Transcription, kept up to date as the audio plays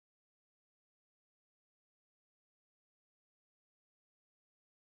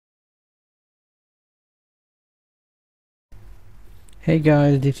Hey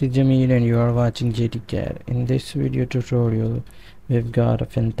guys, this is Jamil and you are watching JTCAD. In this video tutorial, we've got a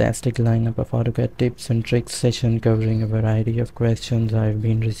fantastic lineup of AutoCAD tips and tricks session covering a variety of questions I've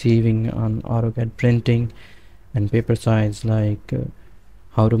been receiving on AutoCAD printing and paper size, like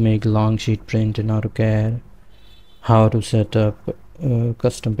how to make long sheet print in AutoCAD, how to set up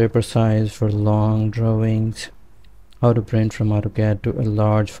custom paper size for long drawings, how to print from AutoCAD to a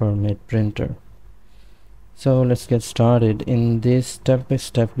large format printer. So let's get started. In this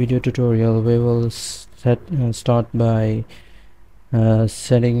step-by-step video tutorial, we will start by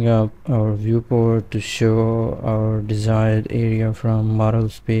setting up our viewport to show our desired area from model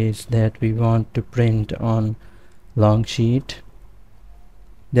space that we want to print on long sheet.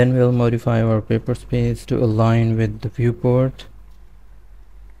 Then we'll modify our paper space to align with the viewport.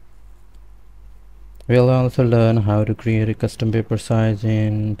 We'll also learn how to create a custom paper size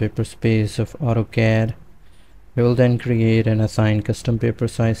in paper space of AutoCAD. We will then create and assign custom paper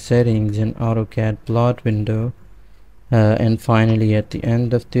size settings in AutoCAD plot window. And finally, at the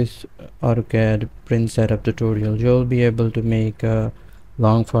end of this AutoCAD Print Setup tutorial, you'll be able to make a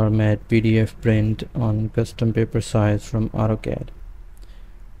long format PDF print on custom paper size from AutoCAD.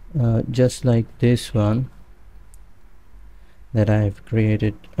 Just like this one that I've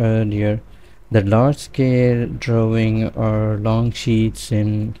created earlier. The large scale drawing or long sheets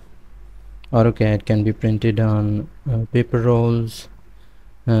in AutoCAD can be printed on paper rolls,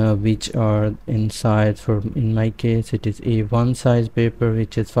 which are in size, in my case it is A1 size paper,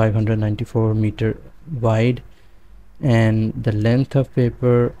 which is 594 meter wide, and the length of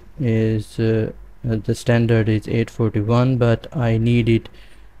paper is the standard is 841, but I need it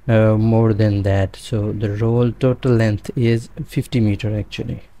more than that, so the roll total length is 50 meter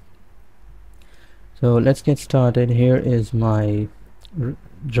actually. So let's get started. Here is my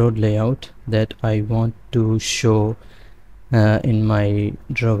road layout that I want to show in my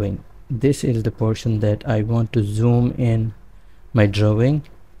drawing. This is the portion that I want to zoom in my drawing,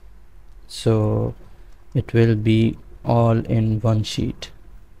 so it will be all in one sheet.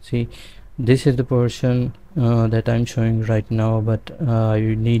 See, this is the portion that I'm showing right now, but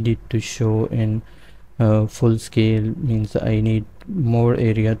you need it to show in full scale, means I need more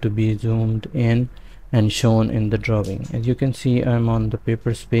area to be zoomed in and shown in the drawing. As you can see, I'm on the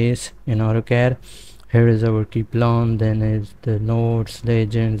paper space in AutoCAD. Here is our key plan, then is the notes,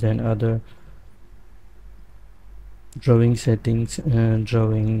 legends, and other drawing settings,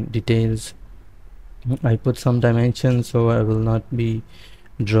 drawing details. I put some dimensions, so I will not be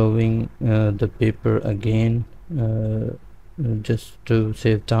drawing the paper again, just to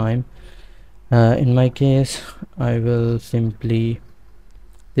save time. In my case, I will simply,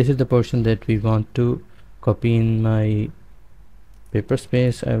 this is the portion that we want to copy in my paper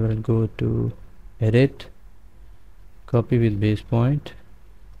space. I will go to edit, copy with base point,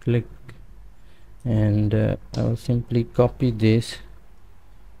 click, and I will simply copy this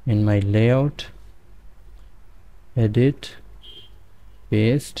in my layout, edit,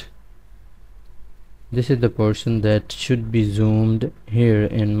 paste. This is the portion that should be zoomed here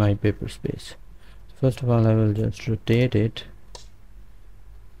in my paper space. First of all, I will just rotate it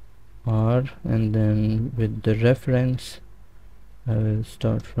R, and then with the reference I will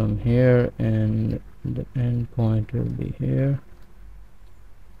start from here and the end point will be here.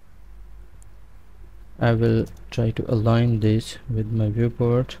 I will try to align this with my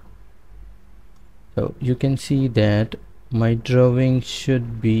viewport. So you can see that my drawing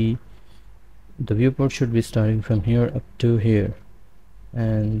should be, the viewport should be starting from here up to here,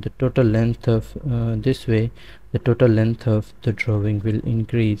 and the total length of this way, the total length of the drawing will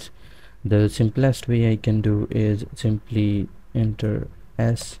increase. The simplest way I can do is simply enter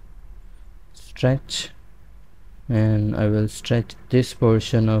S, stretch, and I will stretch this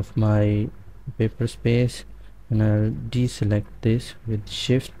portion of my paper space, and I'll deselect this with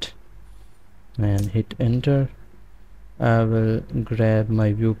shift and hit enter. I will grab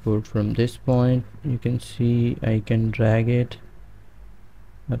my viewport from this point. You can see I can drag it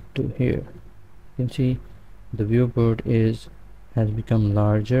up to here. You can see the viewport has become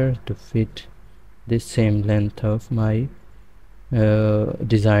larger to fit this same length of my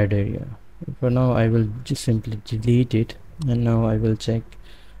desired area. For now I will just simply delete it, and now I will check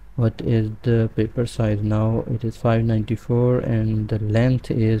what is the paper size. Now it is 594 and the length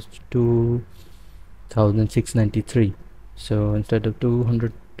is 2693. So instead of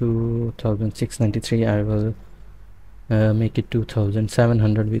 2693, I will make it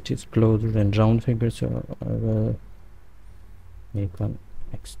 2700, which is closer than round figure. So I will make one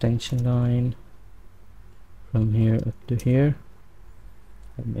extension line from here up to here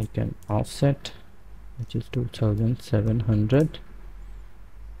and make an offset, which is 2700.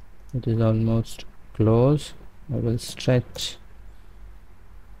 it is almost close. I will stretch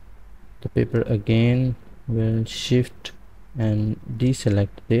the paper again, will shift and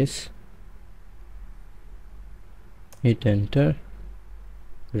deselect this, hit enter,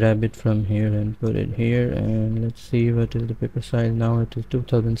 grab it from here and put it here, and let's see what is the paper size now. It is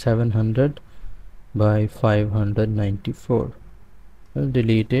 2700 by 594. I'll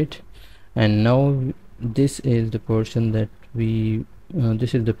delete it, and now this is the portion that we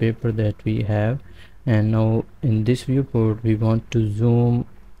this is the paper that we have, and now in this viewport we want to zoom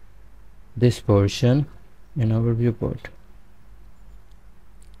this portion in our viewport.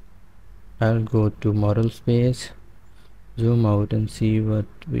 I'll go to model space, zoom out and see what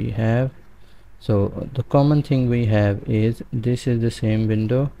we have. So the common thing we have is this is the same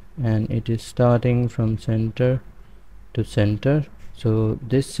window, and it is starting from center to center. So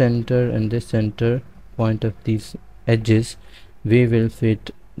this center and this center point of these edges we will fit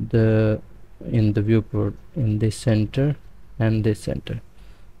in the viewport in this center and this center.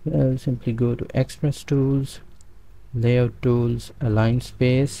 I'll simply go to express tools, layout tools, align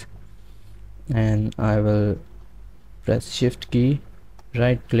space, and I will press shift key,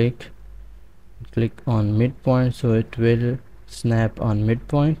 right click on midpoint, so it will snap on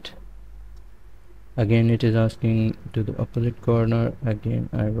midpoint. Again it is asking to the opposite corner. Again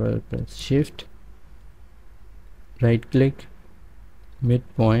I will press shift, right click,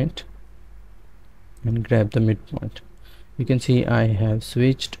 midpoint, and grab the midpoint. You can see I have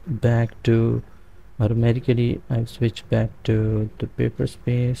switched back to automatically. I've switched back to the paper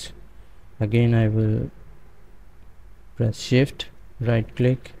space. Again I will press shift, right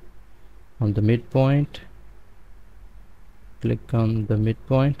click on the midpoint, click on the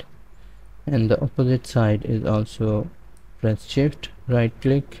midpoint, and the opposite side is also press shift, right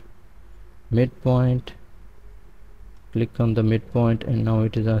click, midpoint, click on the midpoint, and now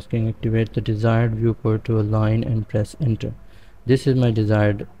it is asking activate the desired viewport to align and press enter. This is my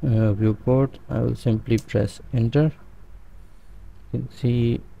desired viewport. I will simply press enter. You can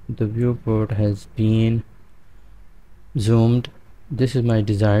see the viewport has been zoomed. This is my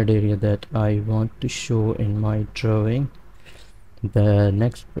desired area that I want to show in my drawing. The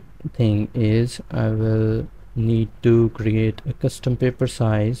next thing is I will need to create a custom paper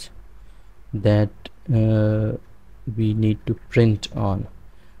size that we need to print on.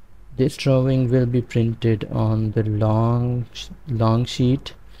 This drawing will be printed on the long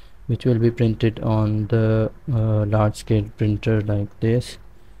sheet, which will be printed on the large scale printer like this.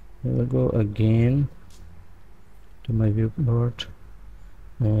 I will go again to my viewport,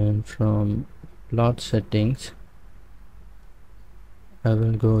 and from plot settings I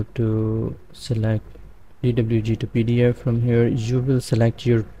will go to select DWG to PDF. From here you will select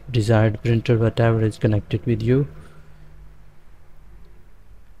your desired printer, whatever is connected with you.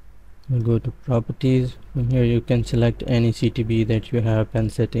 We'll go to properties. From here you can select any CTB that you have, pen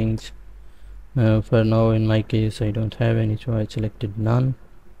settings. For now in my case I don't have any, so I selected none.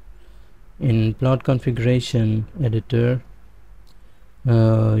 In plot configuration editor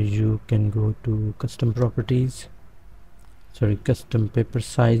you can go to custom properties, custom paper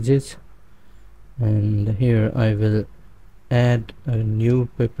sizes, and here I will add a new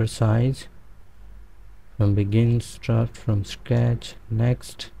paper size from begin, start from scratch,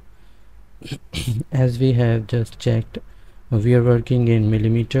 next. As we have just checked, we are working in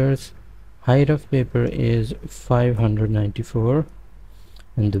millimeters. Height of paper is 594,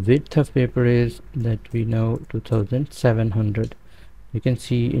 and the width of paper is, that we know, 2700. You can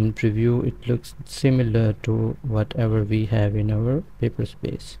see in preview it looks similar to whatever we have in our paper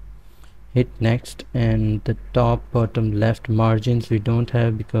space. Hit next, and the top, bottom, left margins we don't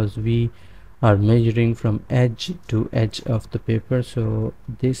have because we are measuring from edge to edge of the paper. So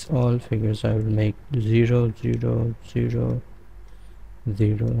this all figures I will make 0 0 0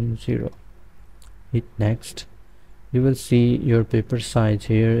 0 and 0. Hit next. You will see your paper size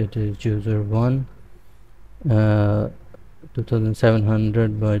here. It is user 1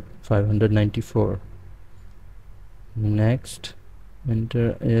 2700 by 594. Next,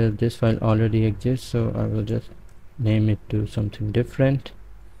 enter. This file already exists, so I will just name it to something different.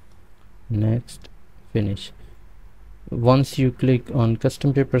 Next, finish. Once you click on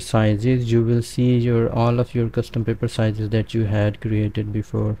custom paper sizes, you will see all of your custom paper sizes that you had created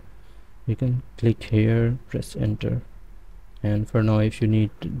before. You can click here, press enter, and for now if you need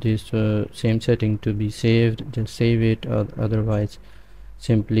this same setting to be saved, just save it, or otherwise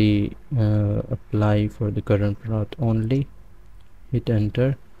simply apply for the current plot only. Hit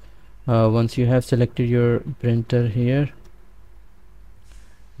enter. Once you have selected your printer here,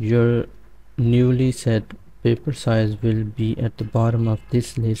 your newly set paper size will be at the bottom of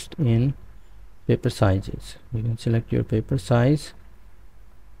this list in paper sizes. You can select your paper size,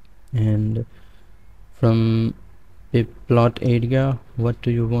 and from a plot area, what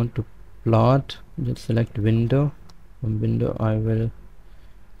do you want to plot? Just select window. From window I will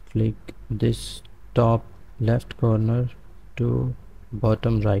click this top left corner to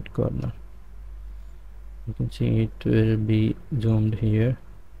bottom right corner. You can see it will be zoomed here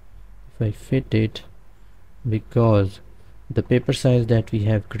if I fit it, because the paper size that we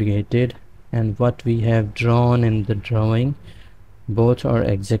have created and what we have drawn in the drawing both are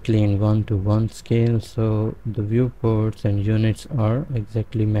exactly in 1:1 scale, so the viewports and units are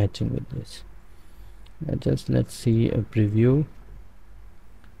exactly matching with this. Let's see a preview.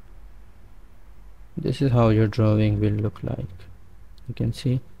 This is how your drawing will look like. You can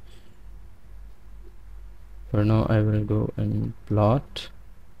see. For now I will go and plot.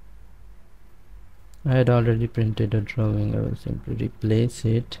 I had already printed a drawing. I will simply replace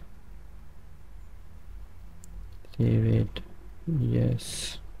it, save it,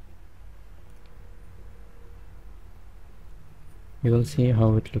 yes. You will see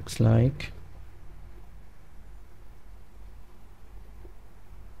how it looks like.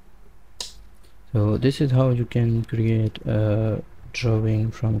 So this is how you can create a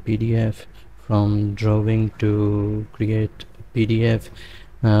drawing from PDF, from drawing to create PDF,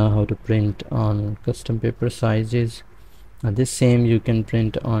 how to print on custom paper sizes. This same you can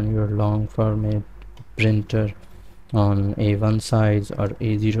print on your long format printer on A1 size or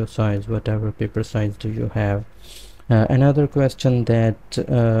A0 size, whatever paper size do you have. Another question that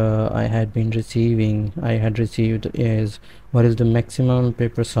I had received is, what is the maximum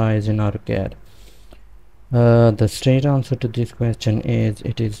paper size in AutoCAD? The straight answer to this question is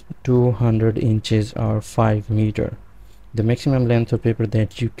it is 200 inches or 5 meter. The maximum length of paper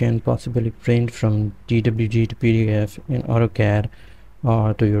that you can possibly print from DWG to PDF in AutoCAD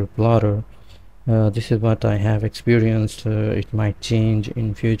or to your plotter. This is what I have experienced. It might change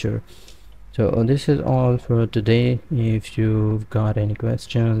in future. So this is all for today. If you've got any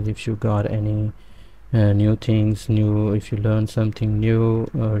questions, if you got any new things, if you learned something new,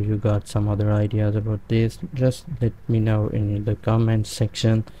 or you got some other ideas about this, just let me know in the comments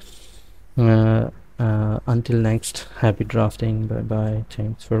section. Until next, happy drafting. Bye bye.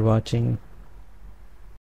 Thanks for watching.